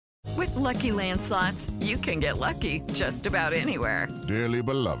With Lucky Land Slots, you can get lucky just about anywhere. Dearly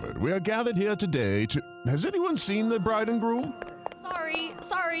beloved, we are gathered here today to... Has anyone seen the bride and groom?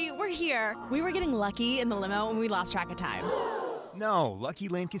 Sorry, we're here. We were getting lucky in the limo and we lost track of time. No, Lucky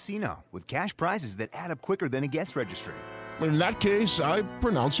Land Casino, with cash prizes that add up quicker than a guest registry. In that case, I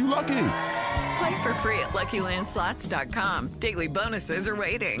pronounce you lucky. Play for free at LuckyLandSlots.com. Daily bonuses are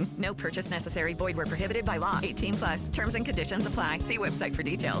waiting. No purchase necessary. Void where prohibited by law. 18+. Terms and conditions apply. See website for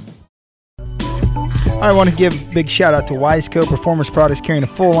details. I want to give a big shout out to Wiseco Performance Products, carrying a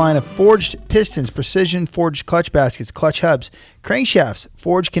full line of forged pistons, precision forged clutch baskets, clutch hubs, crankshafts,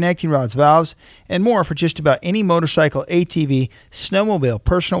 forged connecting rods, valves, and more for just about any motorcycle, ATV, snowmobile,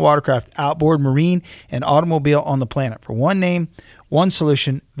 personal watercraft, outboard, marine, and automobile on the planet. For one name, one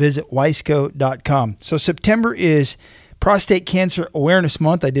solution, visit wiseco.com. So September is Prostate Cancer Awareness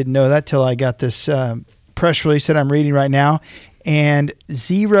Month. I didn't know that till I got this press release that I'm reading right now. And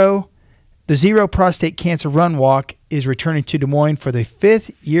the Zero Prostate Cancer Run Walk is returning to Des Moines for the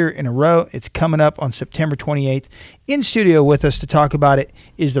 5th year in a row. It's coming up on September 28th. In studio with us to talk about it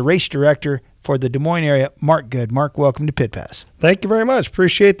is the race director for the Des Moines area, Mark Good. Mark, welcome to Pit Pass. Thank you very much.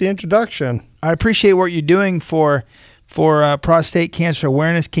 Appreciate the introduction. I appreciate what you're doing for prostate cancer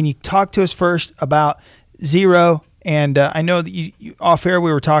awareness. Can you talk to us first about Zero? And I know that you off air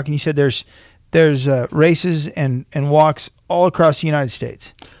we were talking. You said there's races and walks all across the United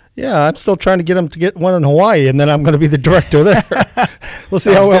States. Yeah, I'm still trying to get them to get one in Hawaii, and then I'm going to be the director there. We'll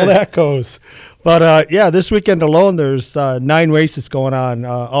see how well that goes. But, this weekend alone, there's 9 races going on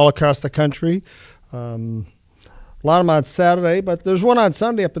all across the country. A lot of them on Saturday, but there's one on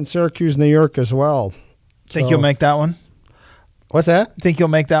Sunday up in Syracuse, New York as well. Think you'll make that one? What's that? Think you'll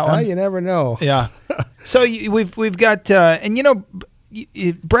make that one? You never know. Yeah. So we've got,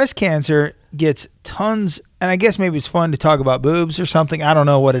 breast cancer gets tons, and I guess maybe it's fun to talk about boobs or something. I don't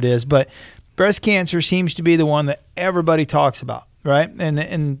know what it is, but breast cancer seems to be the one that everybody talks about, right?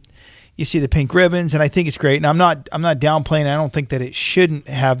 And you see the pink ribbons, and I think it's great. And I'm not downplaying. I don't think that it shouldn't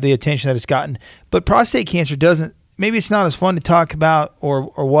have the attention that it's gotten. But prostate cancer doesn't. Maybe it's not as fun to talk about or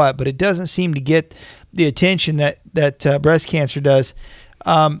what, but it doesn't seem to get the attention that breast cancer does.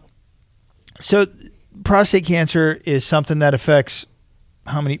 So prostate cancer is something that affects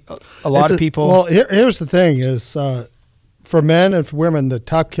a lot of people. Well, here's the thing is for men and for women, the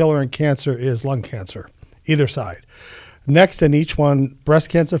top killer in cancer is lung cancer, either side. Next in each one, breast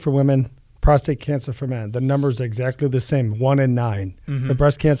cancer for women, prostate cancer for men. The number's exactly the same, 1 in 9. Mm-hmm. For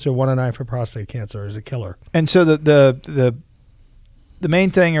breast cancer, 1 in 9 for prostate cancer is a killer. And so the main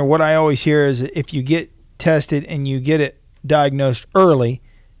thing, or what I always hear, is if you get tested and you get it diagnosed early,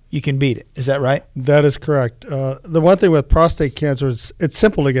 you can beat it. Is that right? That is correct. The one thing with prostate cancer is it's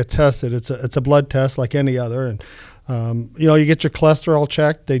simple to get tested. It's a blood test like any other, and you get your cholesterol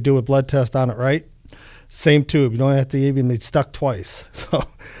checked. They do a blood test on it, right? Same tube. You don't have to even be stuck twice. So,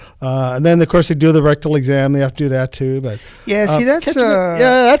 and then of course they do the rectal exam. They have to do that too. But that's that's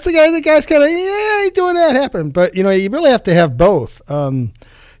the guy. The guy's kind of doing that happen. But you really have to have both.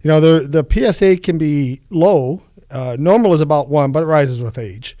 The PSA can be low. Normal is about 1, but it rises with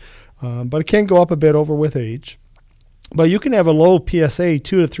age. But it can go up a bit over with age. But you can have a low PSA,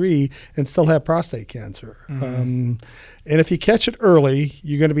 2 to 3, and still have prostate cancer. Mm-hmm. And if you catch it early,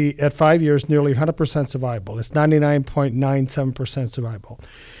 you're going to be, at 5 years, nearly 100% survival. It's 99.97% survival.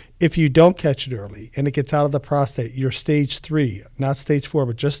 If you don't catch it early and it gets out of the prostate, you're stage 3, not stage 4,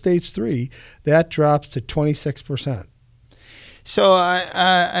 but just stage 3, that drops to 26%. So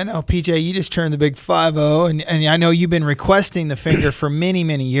I know, PJ, you just turned the big 5-0, and I know you've been requesting the finger for many,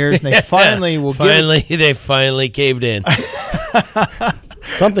 many years, and they finally will give it. They finally caved in.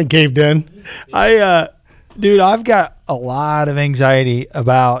 Something caved in. I've got a lot of anxiety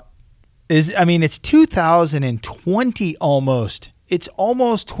about it's 2020 almost. It's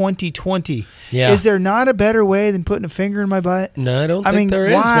almost 2020. Yeah. Is there not a better way than putting a finger in my butt? No, I don't think there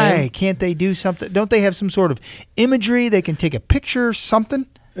is, why man. can't they do something? Don't they have some sort of imagery? They can take a picture, something?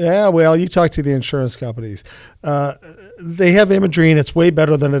 Yeah, well, you talk to the insurance companies. They have imagery, and it's way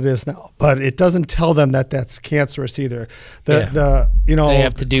better than it is now. But it doesn't tell them that that's cancerous either. They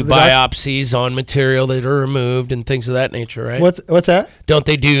have to do biopsies on material that are removed and things of that nature, right? What's that? Don't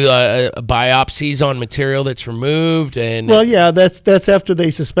they do biopsies on material that's removed? And well, yeah, that's after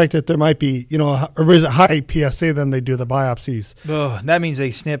they suspect that there might be a high PSA. Then they do the biopsies. Oh, that means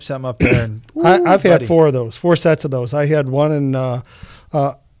they snip something up there. And I've had 4 sets of those. I had one in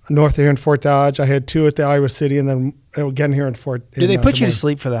north here in Fort Dodge. I had 2 at the Iowa City, and then again here in Fort. Do they put you to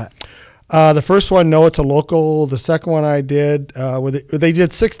sleep for that? The first one, no, it's a local. The second one I did, they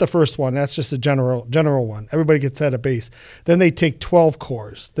did 6 the first one. That's just a general one. Everybody gets that at base. Then they take 12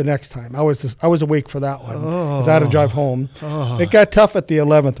 cores the next time. I was awake for that one because I had to drive home. It got tough at the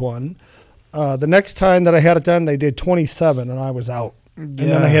 11th one. The next time that I had it done, they did 27, and I was out. Yeah. And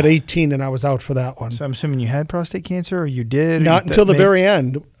then I had 18, and I was out for that one. So I'm assuming you had prostate cancer, or you did? Not until the very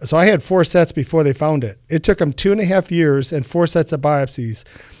end. So I had 4 sets before they found it. It took them 2.5 years and 4 sets of biopsies.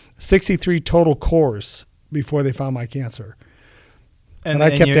 63 total cores before they found my cancer. And I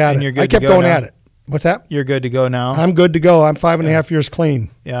kept at it. I kept going at it. What's that? You're good to go now? I'm good to go. I'm 5.5 years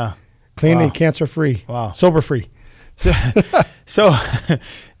clean. Yeah. Clean and cancer-free. Wow. Sober-free. So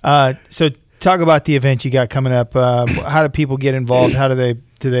talk about the event you got coming up. How do people get involved? How do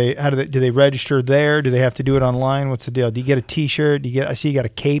they register there? Do they have to do it online? What's the deal? Do you get a T-shirt? I see you got a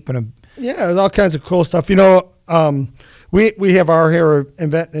cape and a... Yeah, there's all kinds of cool stuff. We have our here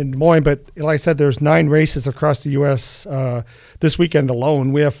event in Des Moines, but like I said, there's 9 races across the U.S. This weekend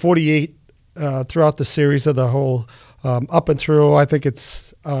alone. We have 48 throughout the series of the whole up and through. I think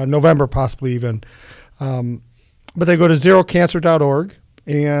it's November possibly even. But they go to zerocancer.org,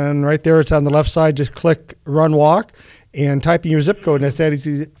 and right there it's on the left side. Just click Run Walk and type in your zip code, and it's that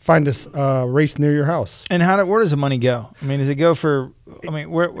easy to find this race near your house. And where does the money go? I mean, does it go for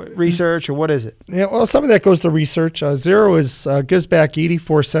where research, or what is it? Yeah, well, some of that goes to research. Zero gives back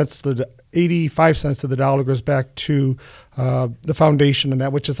 85 cents of the dollar goes back to the foundation, and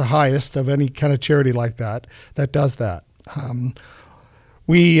that, which is the highest of any kind of charity like that does that.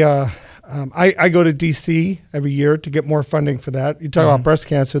 I go to D.C. every year to get more funding for that. You talk about breast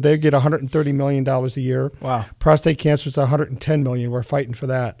cancer; they get $130 million a year. Wow. Prostate cancer is $110 million. We're fighting for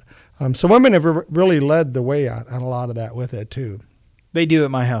that. So women have really led the way on a lot of that with it too. They do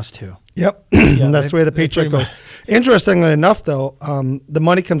at my house too. Yep, and that's the way the paycheck goes. Interestingly enough, though, the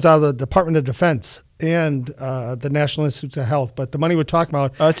money comes out of the Department of Defense and the National Institutes of Health, but the money we're talking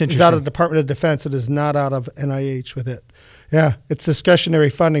about is out of the Department of Defense. It is not out of NIH with it. Yeah, it's discretionary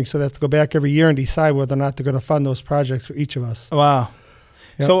funding, so they have to go back every year and decide whether or not they're going to fund those projects for each of us. Wow.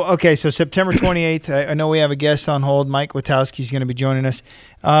 Yep. So September 28th, I know we have a guest on hold. Mike Witkowski is going to be joining us.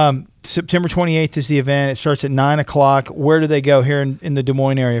 September 28th is the event. It starts at 9 o'clock. Where do they go here in the Des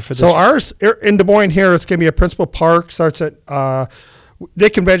Moines area for this? So ours in Des Moines here, it's going to be at Principal Park. Starts at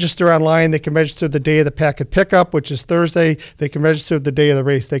they can register online. They can register the day of the packet pickup, which is Thursday. They can register the day of the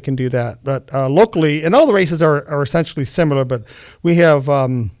race. They can do that. But locally, and all the races are essentially similar, but we have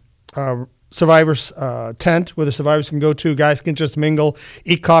survivors tent where the survivors can go to. Guys can just mingle,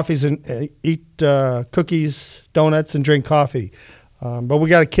 eat coffees and eat cookies, donuts, and drink coffee. But we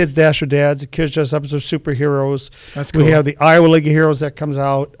got a kids dash for dads. The kids dress up as superheroes. That's cool. We have the Iowa League of Heroes that comes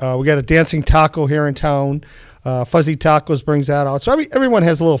out. We got a dancing taco here in town. Fuzzy Tacos brings that out. So everyone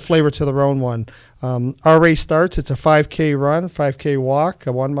has a little flavor to their own one. Our race starts. It's a 5K run, 5K walk,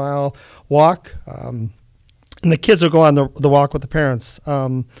 a 1 mile walk. And the kids will go on the walk with the parents.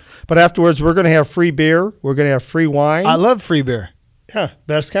 But afterwards, we're going to have free beer. We're going to have free wine. I love free beer. Yeah,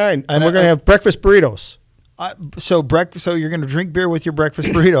 best kind. And we're going to have breakfast burritos. So you're going to drink beer with your breakfast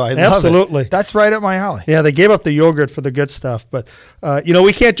burrito. I love Absolutely. It. That's right up my alley. Yeah, they gave up the yogurt for the good stuff. But,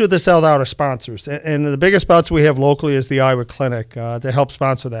 we can't do this without our sponsors. And the biggest sponsor we have locally is the Iowa Clinic to help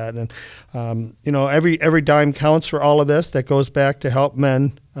sponsor that. And, every dime counts for all of this. That goes back to help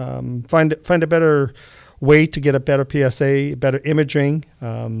men find a better way to get a better PSA, better imaging.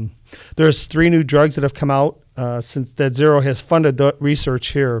 There's 3 new drugs that have come out since that Zero has funded the research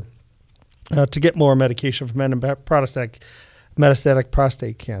here. To get more medication for men and metastatic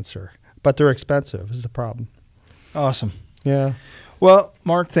prostate cancer. But they're expensive is the problem. Awesome. Yeah. Well,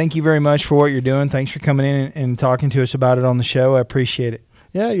 Mark, thank you very much for what you're doing. Thanks for coming in and talking to us about it on the show. I appreciate it.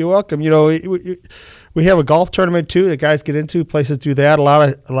 Yeah, you're welcome. We have a golf tournament, too, that guys get into. Places do that. A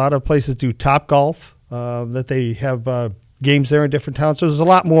lot of places do Top Golf, that they have games there in different towns. So there's a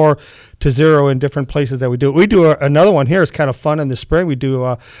lot more to Zero in different places that we do. We do another one here. It's kind of fun in the spring. We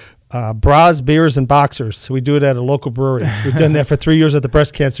do bras, beers, and boxers. So we do it at a local brewery. We've done that for 3 years at the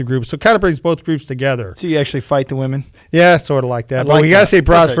breast cancer group. So it kind of brings both groups together. So you actually fight the women? Yeah, sort of like that. But we got to say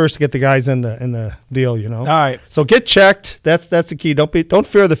bras first to get the guys in the deal, All right. So get checked. That's the key. Don't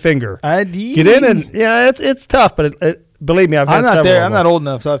fear the finger. Get in and it's tough, but believe me, I'm not there. I'm not old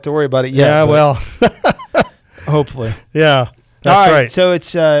enough, so I have to worry about it yet. Yeah, well, hopefully. Yeah. That's all right. So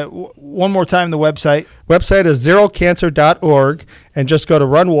it's one more time the website. Website is zerocancer.org, and just go to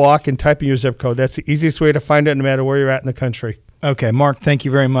Run Walk and type in your zip code. That's the easiest way to find it no matter where you're at in the country. Okay, Mark, thank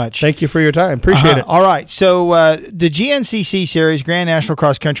you very much. Thank you for your time. Appreciate it. All right. So the GNCC series, Grand National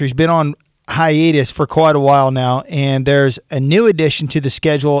Cross Country, has been on hiatus for quite a while now, and there's a new addition to the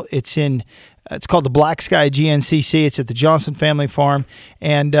schedule. It's called the Black Sky GNCC. It's at the Johnson Family Farm,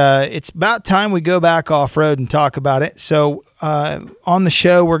 and it's about time we go back off-road and talk about it. So on the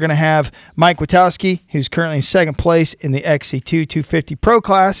show, we're going to have Mike Witkowski, who's currently in second place in the XC2 250 Pro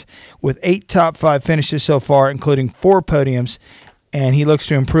class with 8 top 5 finishes so far, including 4 podiums, and he looks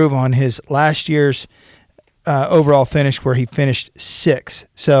to improve on his last year's overall finish where he finished 6th.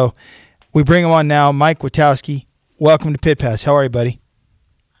 So we bring him on now. Mike Witkowski, welcome to Pit Pass. How are you, buddy?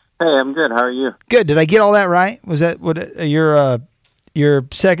 Hey, I'm good. How are you? Good. Did I get all that right? Was that what you're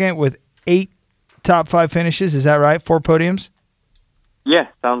second with 8 top 5 finishes? Is that right? 4 podiums? Yeah,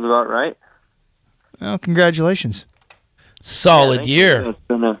 sounds about right. Well, congratulations. Solid year. It's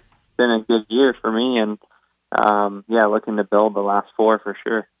been a good year for me, and looking to build the last 4 for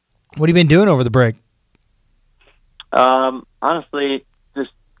sure. What have you been doing over the break? Honestly,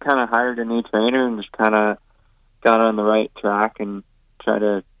 just kind of hired a new trainer and just kind of got on the right track and try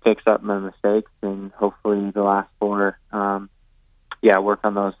to fix up my mistakes, and hopefully the last 4, work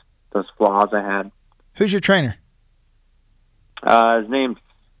on those flaws I had. Who's your trainer? His name's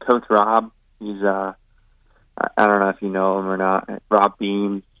Coach Rob. He's I don't know if you know him or not. Rob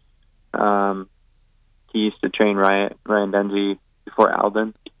Beams. He used to train Ryan Dungey before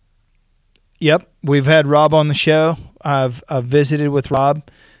Alden. Yep, we've had Rob on the show. I've visited with Rob.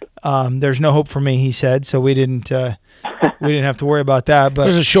 There's no hope for me, he said, so we didn't have to worry about that. But it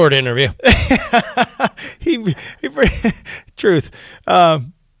was a short interview. Truth.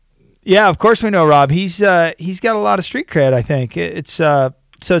 Yeah, of course we know Rob. He's got a lot of street cred, I think. It's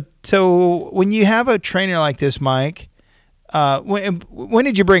so when you have a trainer like this, Mike, when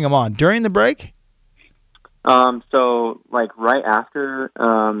did you bring him on? During the break? So like right after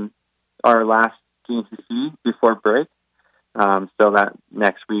our last GNCC before break. So that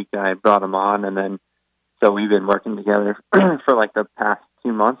next week I brought him on, and then so we've been working together for like the past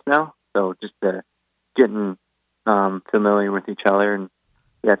 2 months now. So just getting familiar with each other, and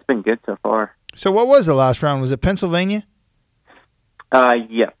yeah, it's been good so far. So what was the last round? Was it Pennsylvania?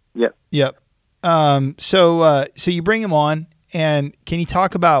 Yep. So you bring him on, and can you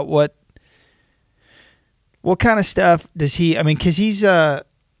talk about what kind of stuff does he? I mean, because he's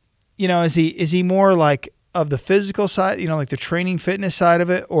is he more like of the physical side, like the training fitness side of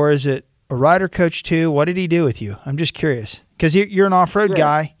it, or is it a rider coach too? What did he do with you? I'm just curious because you're an off-road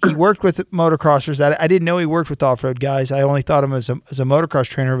guy. He worked with motocrossers. I didn't know he worked with off-road guys. I only thought him as a motocross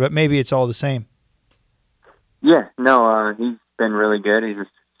trainer, but maybe it's all the same. Yeah, no, he's been really good. He's a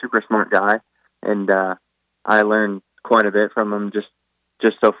super smart guy, and I learned quite a bit from him just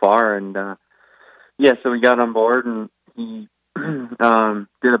so far. And so we got on board, and he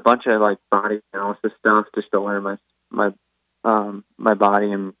did a bunch of like body analysis stuff just to learn my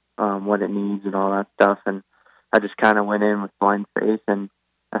body and what it needs and all that stuff. And I just kind of went in with blind faith, and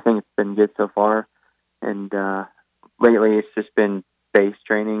I think it's been good so far. And lately, it's just been base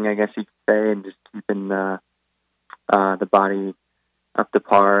training, I guess you could say, and just keeping the body up to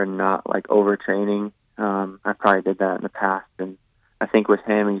par and not like overtraining. I probably did that in the past, and I think with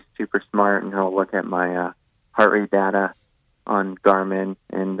him, he's super smart, and he'll look at my heart rate data on Garmin,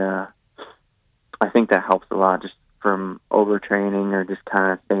 and I think that helps a lot just from overtraining or just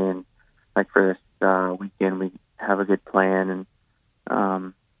kind of saying, like for this weekend, we have a good plan, and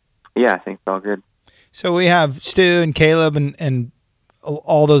I think it's all good. So we have Stu and Caleb and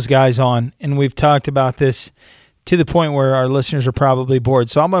all those guys on, and we've talked about this to the point where our listeners are probably bored.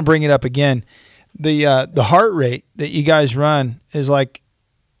 So I'm going to bring it up again. The heart rate that you guys run is like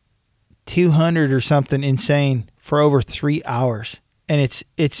 200 or something insane for over 3 hours, and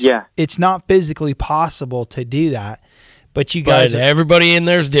it's not physically possible to do that. But you guys, everybody in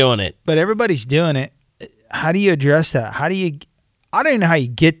there's doing it. But everybody's doing it. How do you address that? I don't even know how you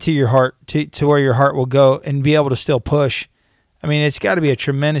get to your heart to where your heart will go and be able to still push. I mean, it's got to be a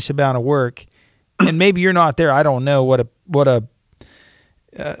tremendous amount of work, and maybe you're not there. I don't know what a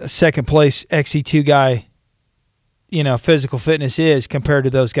second place XC2 guy, physical fitness is compared to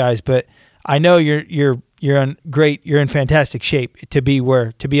those guys. But I know you're in fantastic shape to be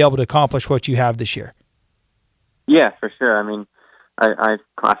able to accomplish what you have this year. Yeah, for sure. I mean, I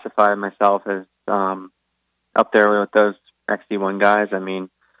classify myself as up there with those XC1 guys. I mean,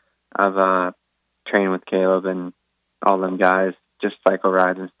 I've trained with Caleb and all them guys, just cycle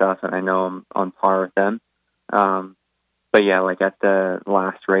rides and stuff, and I know I'm on par with them. But yeah, like at the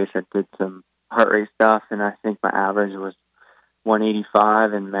last race, I did some heart rate stuff, and I think my average was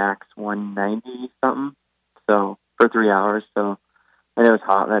 185 and max 190 something. So for 3 hours. So, and it was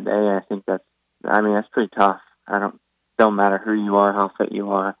hot that day. I think that's pretty tough. Don't matter who you are, how fit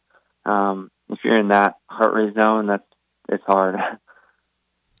you are. If you're in that heart rate zone, it's hard.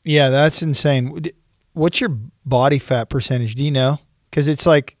 Yeah, that's insane. What's your body fat percentage? Do you know? Because it's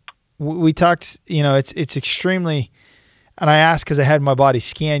like we talked, it's extremely, and I asked because I had my body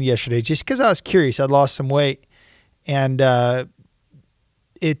scanned yesterday just because I was curious. I'd lost some weight, and I'm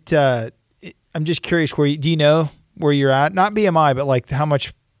just curious do you know where you're at? Not BMI, but like how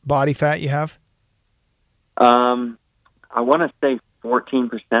much body fat you have? I want to say 14%,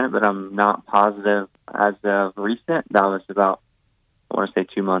 but I'm not positive as of recent. That was about, I want to say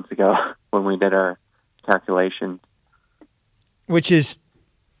 2 months ago when we did our calculations. Which is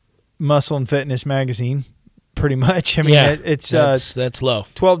Muscle and Fitness magazine, pretty much. I mean, yeah, it's that's low.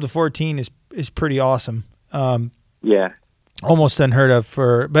 12 to 14 is pretty awesome. Yeah. Almost unheard of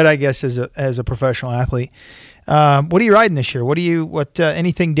but I guess as a professional athlete. What are you riding this year?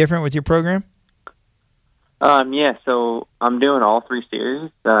 Anything different with your program? Yeah, so I'm doing all 3 series,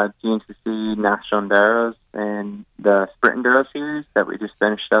 GNCC, National Enduros, and the Sprint Enduro series that we just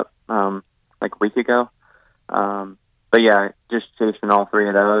finished up like a week ago. But yeah, just chasing all 3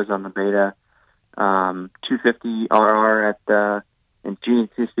 of those on the beta. 250 RR in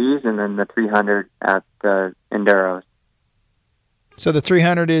GNCCs, and then the 300 at the Enduros. So the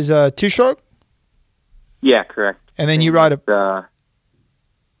 300 is 2-stroke? Yeah, correct. And then you ride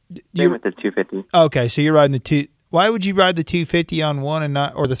same with the 250. Okay, so you're riding the 2. Why would you ride the 250 on one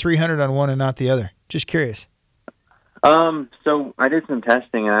or the 300 on one and not the other? Just curious. So I did some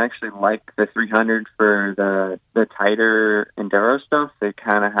testing, and I actually like the 300 for the tighter enduro stuff. It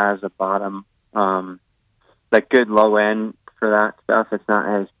kind of has a bottom, like good low end for that stuff. It's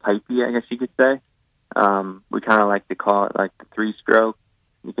not as pipey, I guess you could say. We kind of like to call it like the 3-stroke.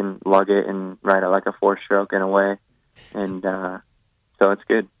 You can lug it and ride it like a 4-stroke in a way, and so it's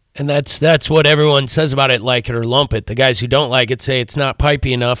good. And that's what everyone says about it, like it or lump it. The guys who don't like it say it's not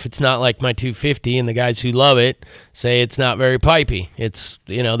pipey enough. It's not like my 250, and the guys who love it say it's not very pipey. It's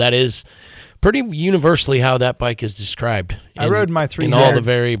that is pretty universally how that bike is described. I rode my 300 in all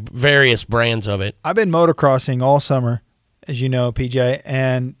the various brands of it. I've been motocrossing all summer, as you know, PJ,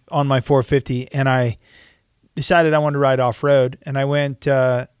 and on my 450, and I decided I wanted to ride off road, and I went.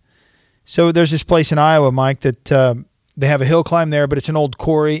 So there's this place in Iowa, Mike, that. They have a hill climb there, but it's an old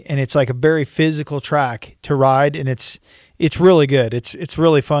quarry, and it's like a very physical track to ride, and it's really good. It's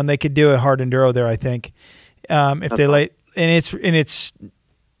really fun. They could do a hard enduro there, I think, if they late. And it's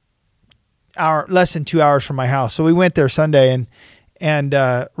less than 2 hours from my house. So we went there Sunday and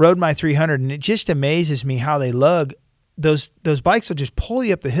rode my 300, and it just amazes me how they lug those bikes will just pull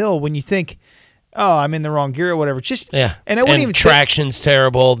you up the hill when you think, oh, I'm in the wrong gear or whatever. And I wouldn't even traction's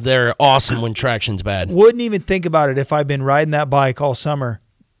terrible. They're awesome when traction's bad. Wouldn't even think about it if I'd been riding that bike all summer,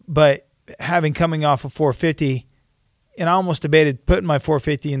 but coming off of 450, and I almost debated putting my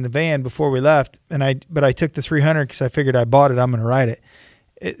 450 in the van before we left, but I took the 300 because I figured I bought it. I'm going to ride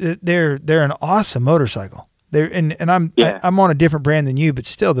it. They're an awesome motorcycle. I'm on a different brand than you, but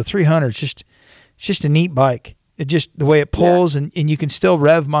still the 300 is just a neat bike. It just the way it pulls, and you can still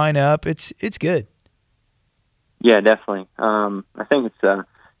rev mine up. It's good. Yeah, definitely. I think it's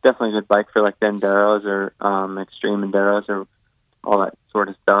definitely a good bike for like the enduros or extreme enduros or all that sort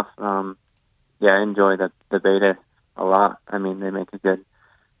of stuff. I enjoy the beta a lot. I mean, they make a good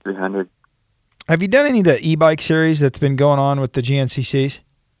 300. Have you done any of the e-bike series that's been going on with the GNCCs?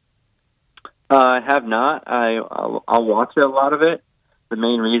 I have not. I'll watch a lot of it. The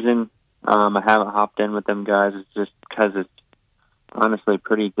main reason I haven't hopped in with them guys is just because it's honestly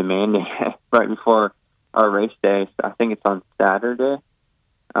pretty demanding right before our race day. So I think it's on Saturday.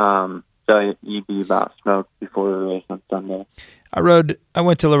 So you'd be about smoked before the race on Sunday. I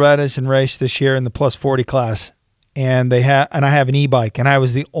went to Loretta's and raced this year in the plus 40 class, and I have an e-bike, and I have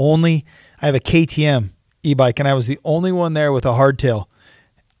a KTM e-bike, and I was the only one there with a hardtail.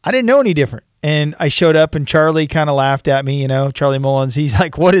 I didn't know any different. And I showed up, and Charlie kind of laughed at me, Charlie Mullins. He's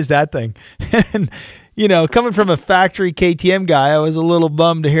like, what is that thing? And, coming from a factory KTM guy, I was a little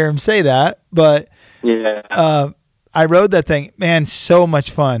bummed to hear him say that. But I rode that thing. Man, so much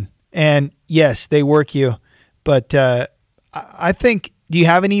fun. And, yes, they work you. But I think, do you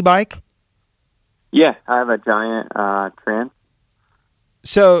have an e-bike? Yeah, I have a giant Trans.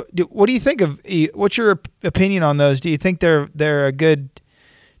 So what do you think of what's your opinion on those? Do you think they're a good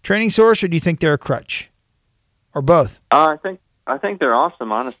training source, or do you think they're a crutch, or both? I think they're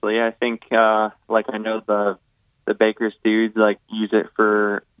awesome. Honestly, I think I know the Baker's dudes use it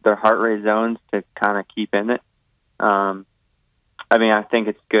for their heart rate zones to kind of keep in it. I think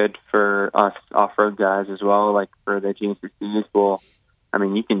it's good for us off-road guys as well. Like for the GNCCs,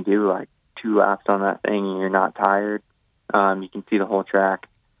 you can do 2 laps on that thing and you're not tired. You can see the whole track.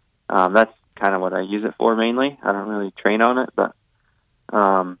 that's kind of what I use it for mainly. I don't really train on it, but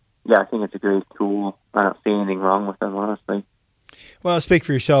yeah, I think it's a great tool. I don't see anything wrong with them, honestly. Well, speak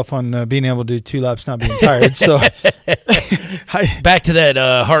for yourself on being able to do 2 laps, not being tired. So, back to that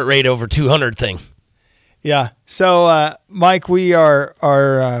heart rate over 200 thing. Yeah. So, Mike, we are.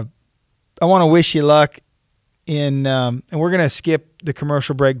 I want to wish you luck in, and we're going to skip the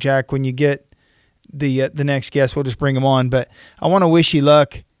commercial break, Jack. When you get the next guest, we'll just bring him on. But I want to wish you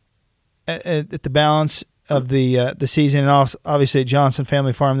luck at the balance of the season, and obviously at Johnson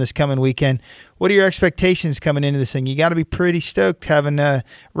Family Farm this coming weekend. What are your expectations coming into this thing? You got to be pretty stoked having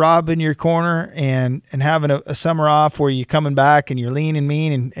Rob in your corner and having a summer off where you're coming back and you're lean and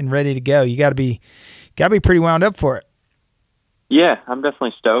mean and ready to go. You got to be pretty wound up for it. Yeah, I'm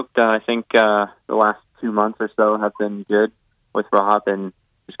definitely stoked. I think the last 2 months or so have been good with Rob and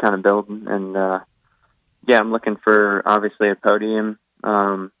just kind of building. And yeah, I'm looking for obviously a podium.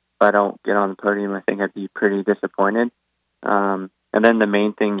 If I don't get on the podium, I think I'd be pretty disappointed. And then the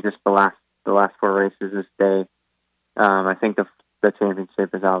main thing, just the last 4 races is stay. I think the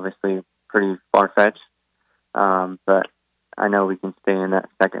championship is obviously pretty far-fetched, but I know we can stay in that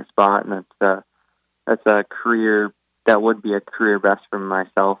second spot, and that's a career that would be a career best for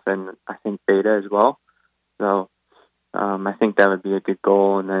myself, and I think Beta as well. So I think that would be a good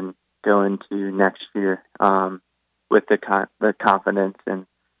goal, and then go into next year with the confidence and.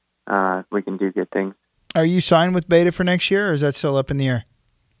 We can do good things. Are you signed with Beta for next year, or is that still up in the air?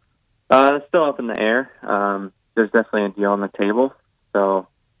 It's still up in the air. There's definitely a deal on the table, so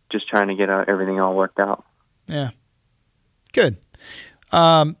just trying to get everything all worked out. Yeah, good.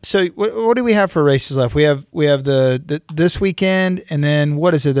 So what do we have for races left? We have the this weekend, and then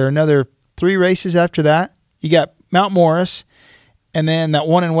what is it? There are another 3 races after that. You got Mount Morris, and then that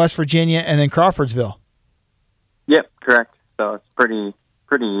one in West Virginia, and then Crawfordsville. Yep, correct. So it's pretty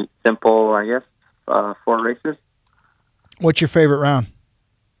simple, I guess. 4 races. What's your favorite round?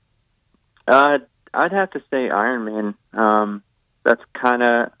 I'd have to say Ironman. That's kind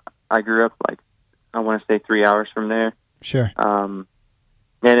of, I grew up I want to say 3 hours from there. Sure. And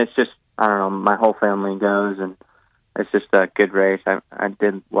it's just, I don't know, my whole family goes, and it's just a good race. I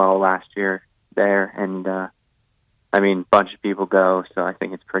did well last year there, and a bunch of people go, so I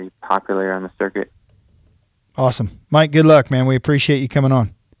think it's pretty popular on the circuit. Awesome. Mike, good luck, man. We appreciate you coming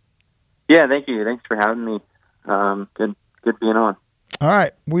on. Yeah, thank you. Thanks for having me. Good being on. All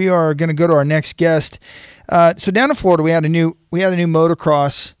right. We are going to go to our next guest. So down in Florida, we had a new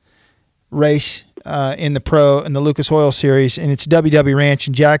motocross race in the Lucas Oil Series, and it's WW Ranch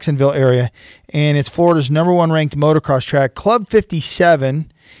in Jacksonville area, and it's Florida's #1 ranked motocross track. Club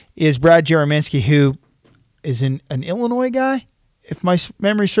 57 is Brad Jereminski, who is an Illinois guy. If my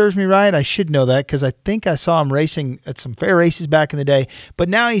memory serves me right, I should know that because I think I saw him racing at some fair races back in the day. But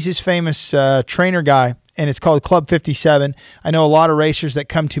now he's this famous trainer guy, and it's called Club 57. I know a lot of racers that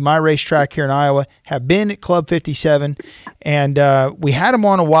come to my racetrack here in Iowa have been at Club 57, and we had him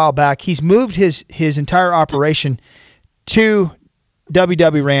on a while back. He's moved his entire operation to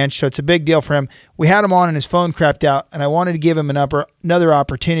WW Ranch, so it's a big deal for him. We had him on and his phone crapped out, and I wanted to give him another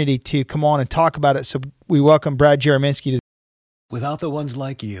opportunity to come on and talk about it, so we welcome Brad Jereminski to. Without the ones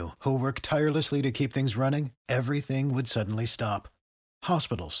like you, who work tirelessly to keep things running, everything would suddenly stop.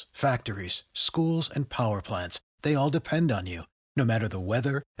 Hospitals, factories, schools, and power plants, they all depend on you. No matter the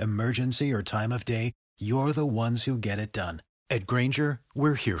weather, emergency, or time of day, you're the ones who get it done. At Grainger,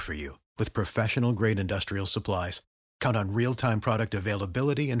 we're here for you with professional-grade industrial supplies. Count on real-time product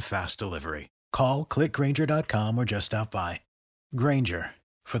availability and fast delivery. Call, click Grainger.com, or just stop by. Grainger,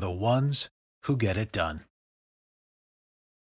 for the ones who get it done.